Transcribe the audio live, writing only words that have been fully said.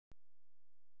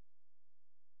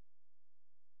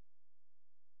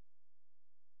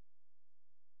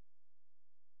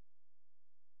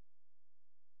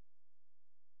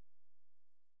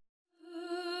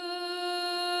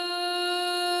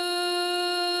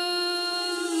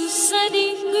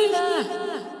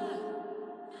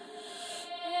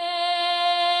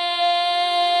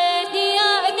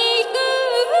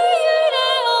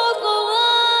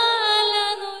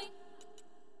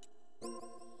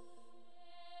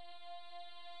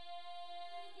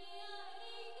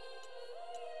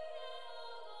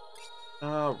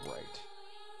All right.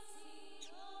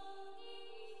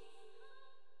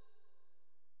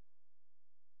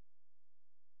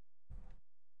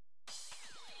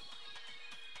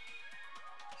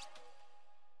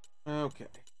 Okay.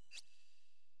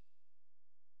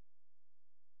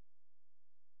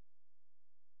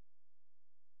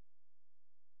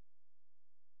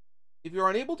 If you're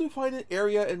unable to find an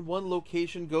area in one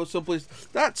location, go someplace.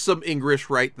 That's some English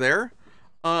right there.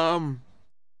 Let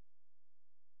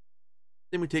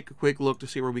me take a quick look to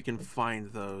see where we can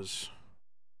find those.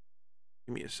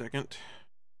 Give me a second.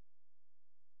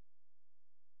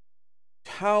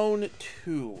 Town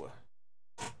 2.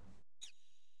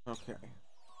 Okay.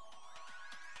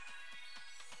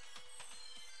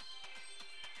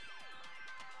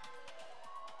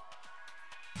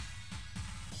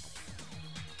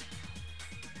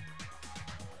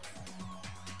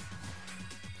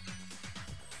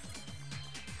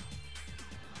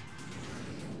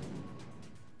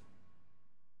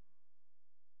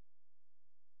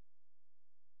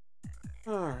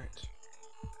 All right.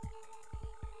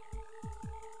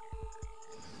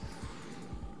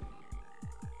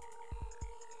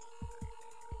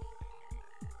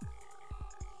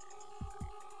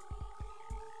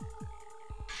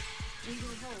 We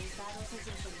will hold battle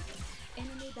position.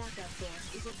 Enemy backup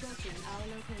force is approaching our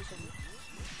location.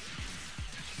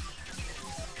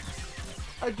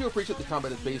 I do appreciate the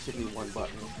combat is basically one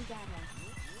button.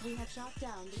 We have shot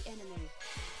down the enemy.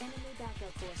 Enemy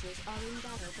backup forces are in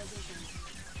battle position.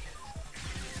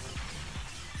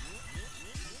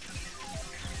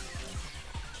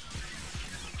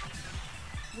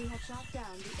 We have shot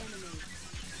down the enemy.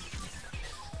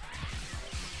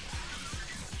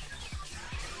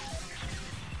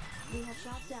 We have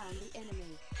shot down the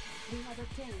enemy. We have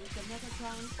obtained the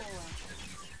Metatron ore.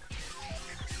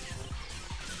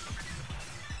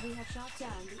 We have shot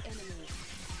down the enemy.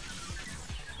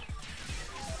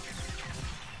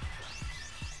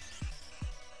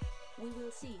 We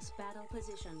will cease battle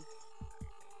position.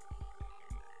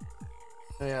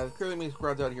 Yeah, clearly me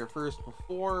squads out here first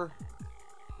before.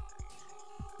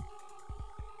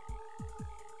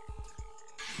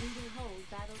 We will hold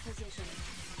battle position.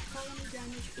 Colony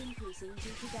damage increasing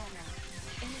due to data.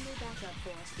 Enemy backup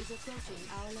force is approaching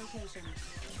our location.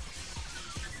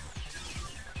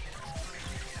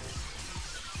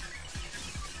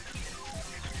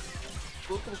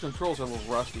 Local controls are a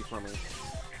little rusty for me.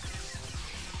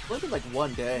 It's only been like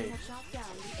one day. We have shot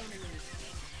down the enemy.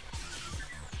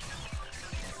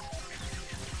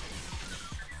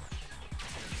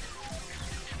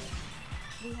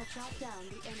 We have shot down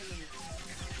the enemy.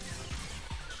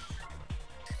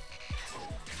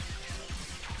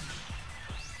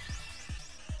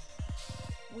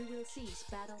 We will cease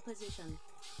battle position.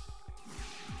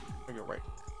 Oh, you're right.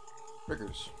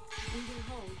 Triggers. We will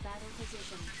hold battle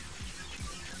position.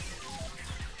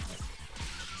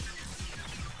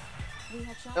 We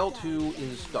have shot L2 down the is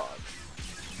enemy. dodge.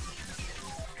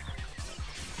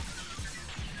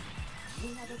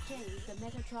 We have obtained the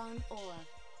Metatron ore.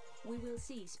 We will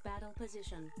cease battle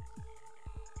position.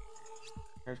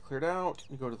 There's cleared out.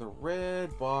 You go to the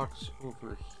red box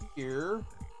over here.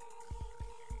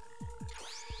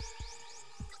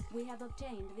 We have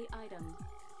obtained the item.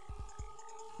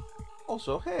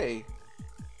 Also, hey.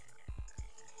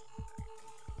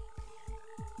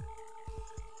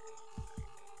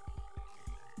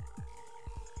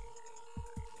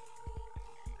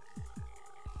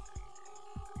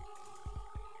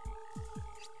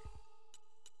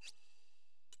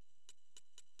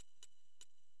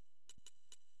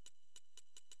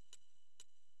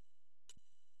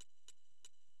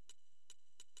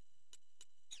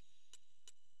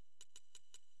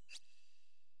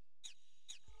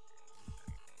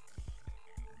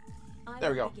 There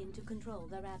we go. Begin to control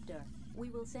the Raptor. We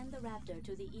will send the Raptor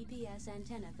to the EPS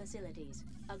antenna facilities.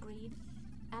 Agreed?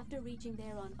 After reaching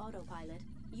there on autopilot,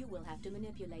 you will have to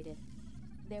manipulate it.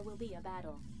 There will be a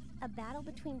battle. A battle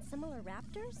between similar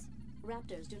raptors?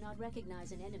 Raptors do not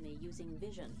recognize an enemy using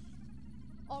vision.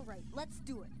 All right, let's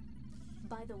do it.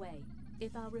 By the way,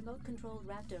 if our remote-controlled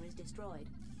Raptor is destroyed,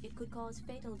 it could cause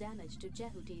fatal damage to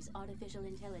Jehuti's artificial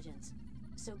intelligence.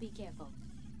 So be careful.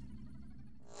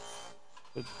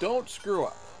 But don't screw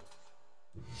up.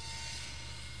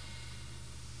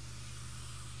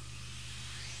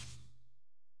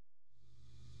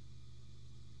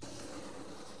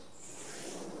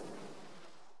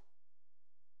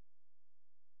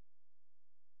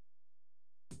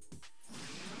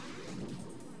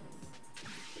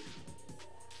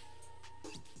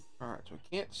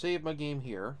 Can't save my game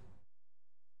here.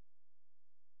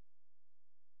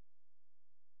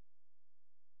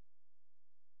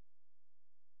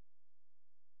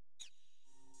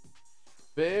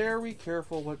 Very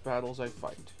careful what battles I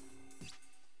fight.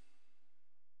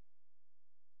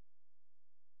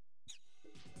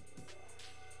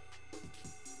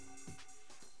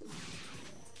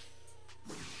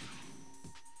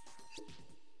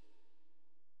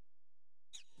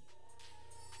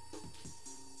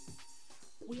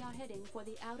 We are heading for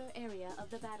the outer area of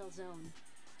the battle zone.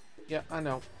 Yeah, I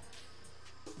know.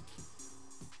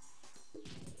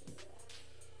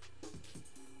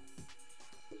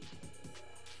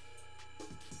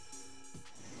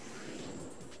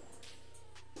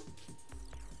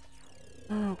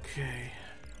 Okay.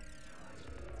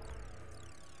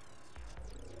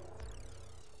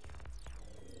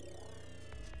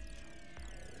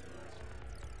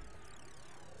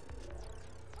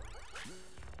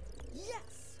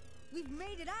 Yes! We've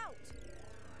made it out!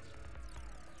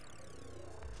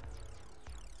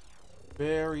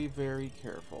 Very, very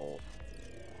careful.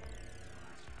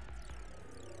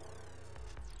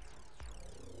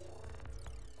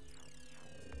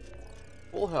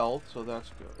 Full health, so that's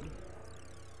good.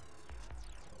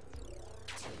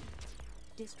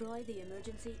 Destroy the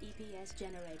emergency EPS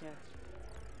generator.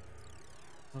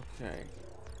 Okay.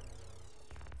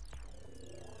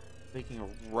 Making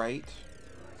a right.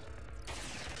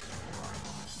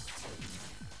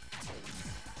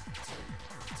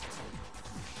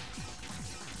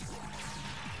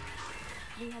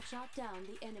 We have shot down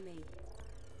the enemy.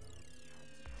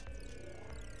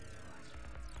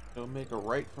 So make a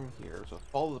right from here, so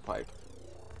follow the pipe.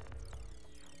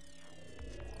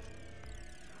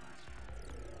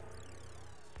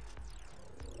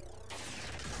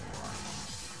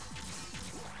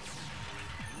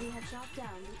 We have shot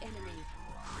down the enemy.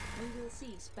 We will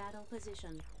cease battle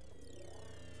position.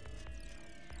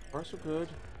 Far so good.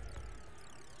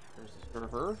 There's the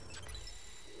server.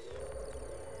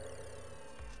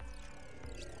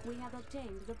 We have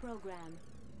obtained the program.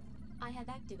 I have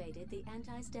activated the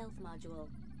anti-stealth module.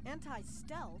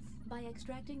 Anti-stealth? By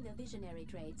extracting the visionary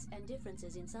traits and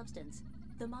differences in substance,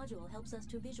 the module helps us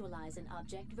to visualize an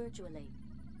object virtually.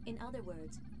 In other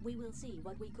words, we will see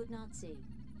what we could not see.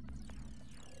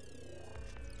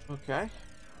 Okay.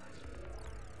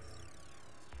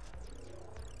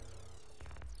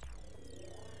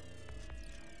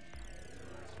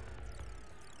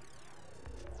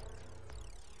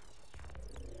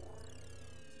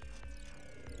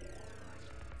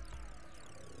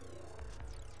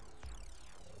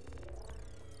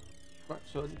 Right,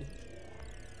 so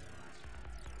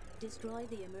Destroy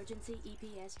the emergency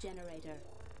EPS generator.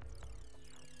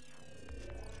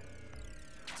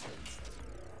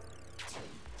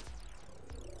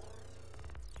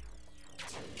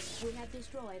 We have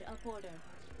destroyed a porter.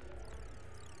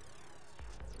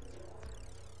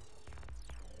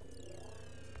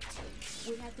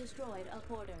 We have destroyed a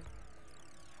porter.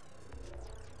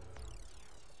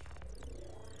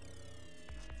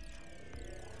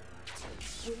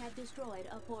 We have destroyed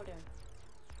a porter.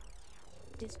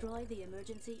 Destroy the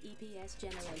emergency EPS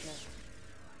generator.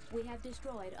 We have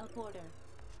destroyed a porter.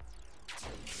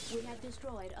 We have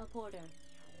destroyed a porter.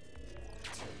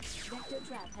 Vector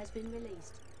trap has been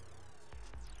released.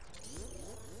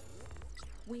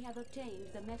 We have obtained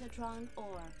the Metatron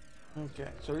ore. okay,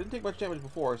 so we didn't take much damage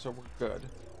before, so we're good.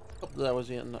 Hope that was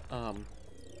in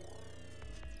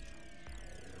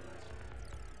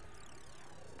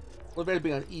well, better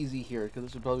be on easy here,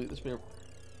 because this will be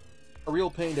a real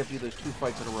pain to have to do those 2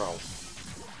 fights in a row.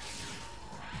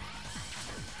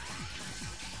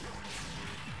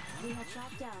 We have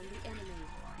shot down the enemy.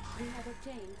 We have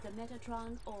obtained the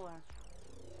Metatron ore.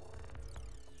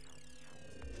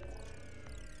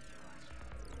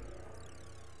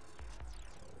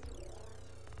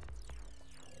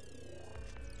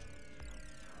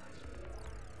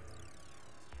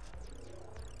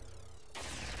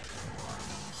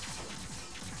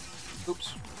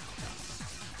 Oops.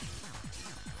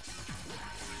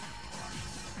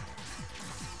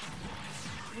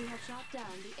 We have shot down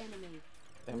the enemy.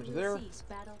 Damage we will there. cease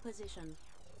battle position.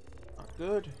 Not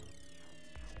good.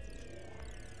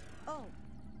 Oh,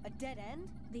 a dead end?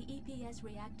 The EPS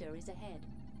reactor is ahead.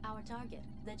 Our target,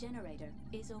 the generator,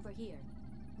 is over here.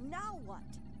 Now what?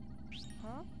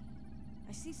 Huh?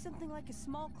 I see something like a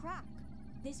small crack.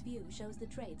 This view shows the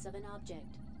traits of an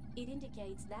object. It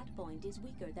indicates that point is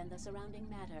weaker than the surrounding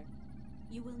matter.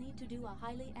 You will need to do a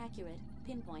highly accurate,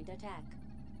 pinpoint attack.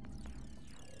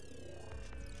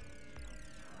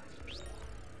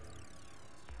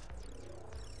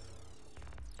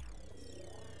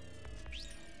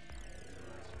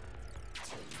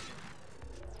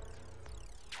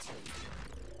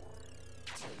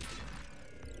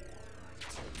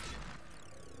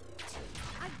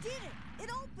 I did it! It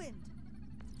opened!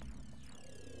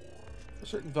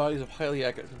 Certain values of highly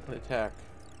accurate pinpoint attack.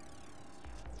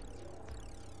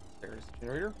 There's the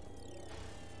generator.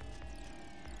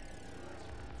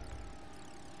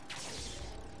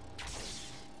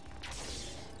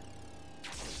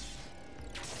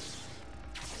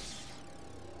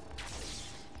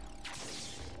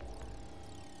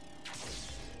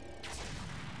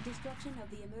 Destruction of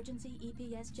the emergency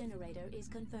EPS generator is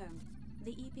confirmed.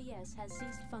 The EPS has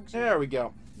ceased functioning. There we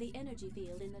go. The energy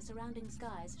field in the surrounding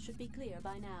skies should be clear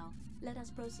by now. Let us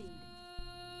proceed.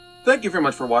 Thank you very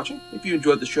much for watching. If you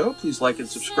enjoyed the show, please like and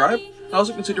subscribe.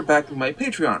 Also consider backing my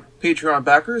Patreon. Patreon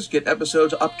backers get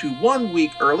episodes up to 1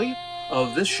 week early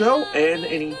of this show and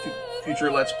any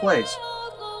future Let's Plays.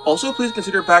 Also, please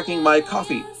consider backing my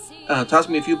Ko-fi. Toss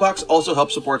me a few bucks, also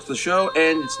helps support the show,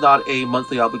 and it's not a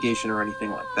monthly obligation or anything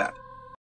like that.